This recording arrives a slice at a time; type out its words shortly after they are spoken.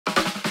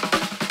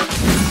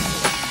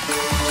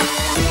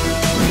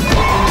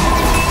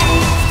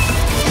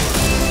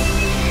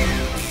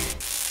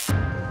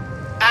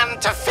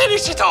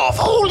finish it off,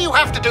 all you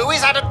have to do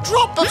is add a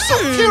drop of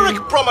sulfuric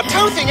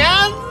bromotothing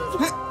and...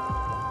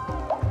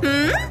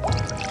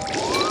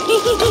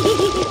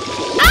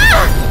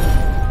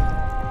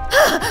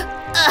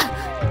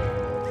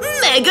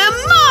 Mega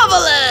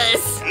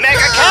marvelous!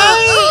 Mega K!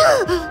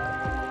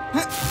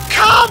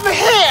 Come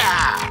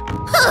here!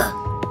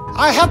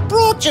 I have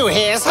brought you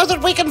here so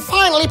that we can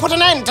finally put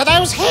an end to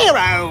those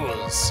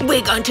heroes.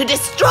 We're going to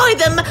destroy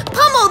them,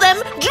 pummel them,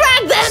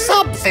 drag them!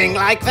 Something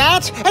like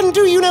that. And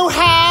do you know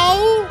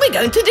how? We're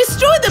going to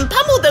destroy them,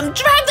 pummel them,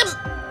 drag them...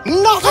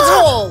 Not at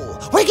all!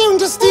 We're going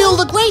to steal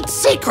the great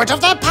secret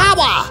of their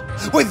power!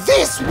 With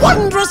this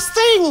wondrous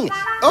thing!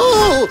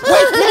 Oh,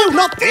 wait, no,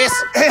 not this!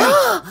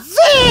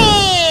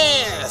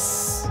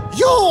 This!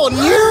 Your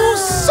new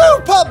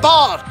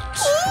Superbot!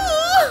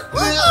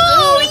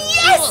 Oh,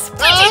 yes!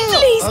 Pretty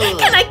please!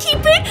 Can I keep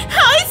it?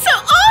 Oh, it's so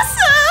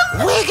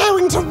awesome! We're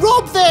going to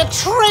rob their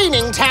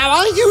training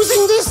tower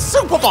using this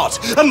Superbot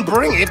and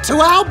bring it to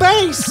our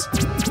base!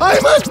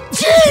 I'm a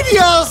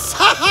genius!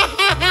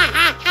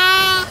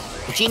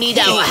 Do you need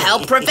our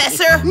help,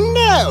 Professor?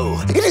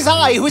 No! It is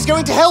I who is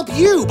going to help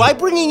you by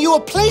bringing you a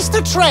place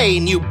to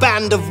train, you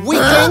band of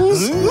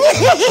weaklings!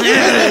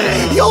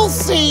 You'll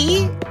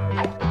see!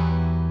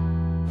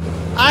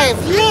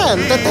 I've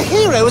learned that the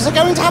heroes are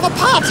going to have a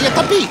party at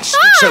the beach,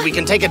 so we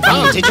can take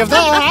advantage of their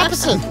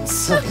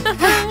absence.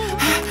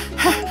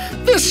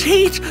 This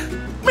heat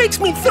makes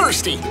me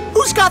thirsty.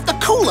 Who's got the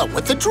cooler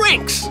with the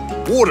drinks?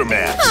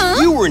 Watermax,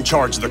 you were in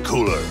charge of the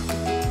cooler.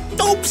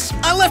 Oops,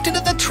 I left it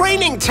at the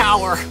training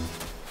tower.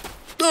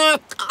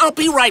 I'll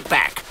be right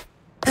back.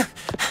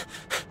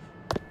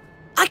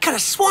 I could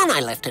have sworn I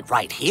left it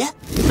right here.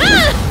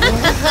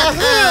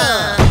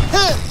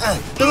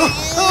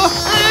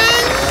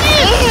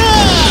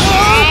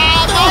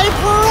 My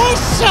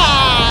precious!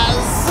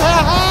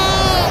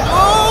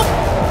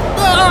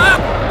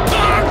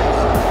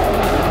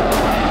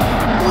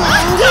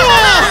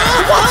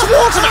 What's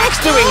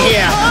Watermax doing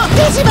here?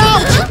 Get him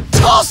out!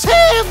 Toss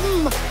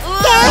him!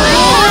 What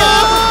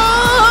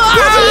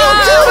are you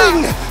doing?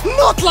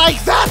 Not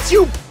like that,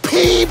 you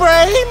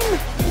pea-brain!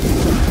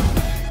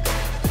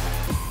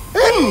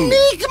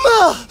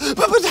 Enigma!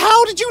 But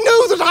how did you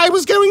know that I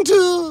was going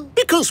to...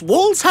 Because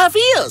walls have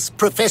ears,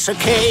 Professor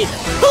K.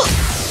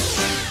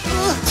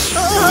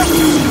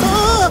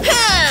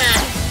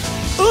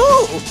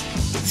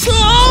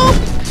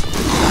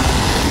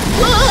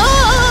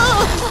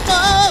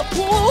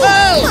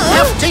 I'll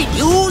have to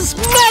use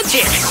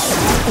magic!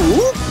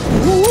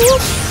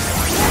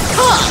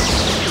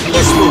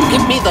 This will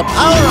give me the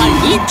power I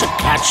need to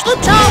catch the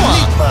tower!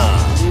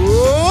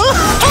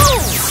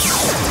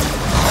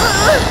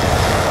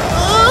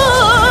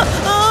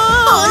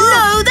 Oh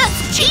no,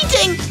 that's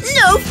cheating!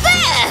 No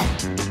fair!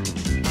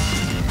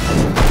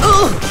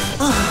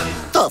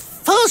 The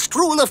first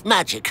rule of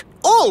magic,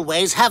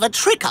 always have a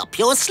trick up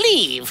your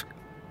sleeve.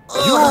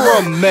 You're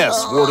a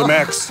mess,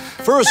 Watermax.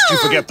 First you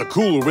forget the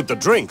cooler with the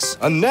drinks,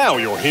 and now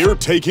you're here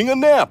taking a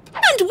nap.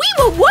 And we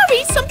were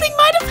worried something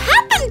might have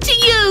happened to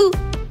you!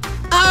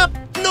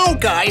 No,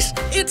 guys.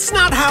 It's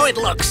not how it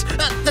looks.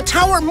 The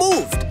tower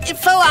moved. It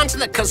fell onto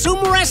the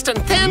Kazoom rest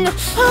and then...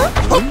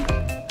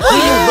 Are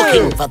you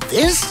looking for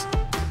this?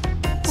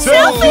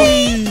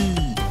 Selfie!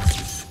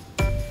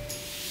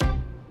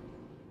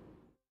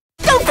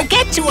 Don't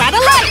forget to add a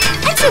like!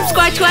 And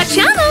subscribe to our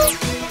channel!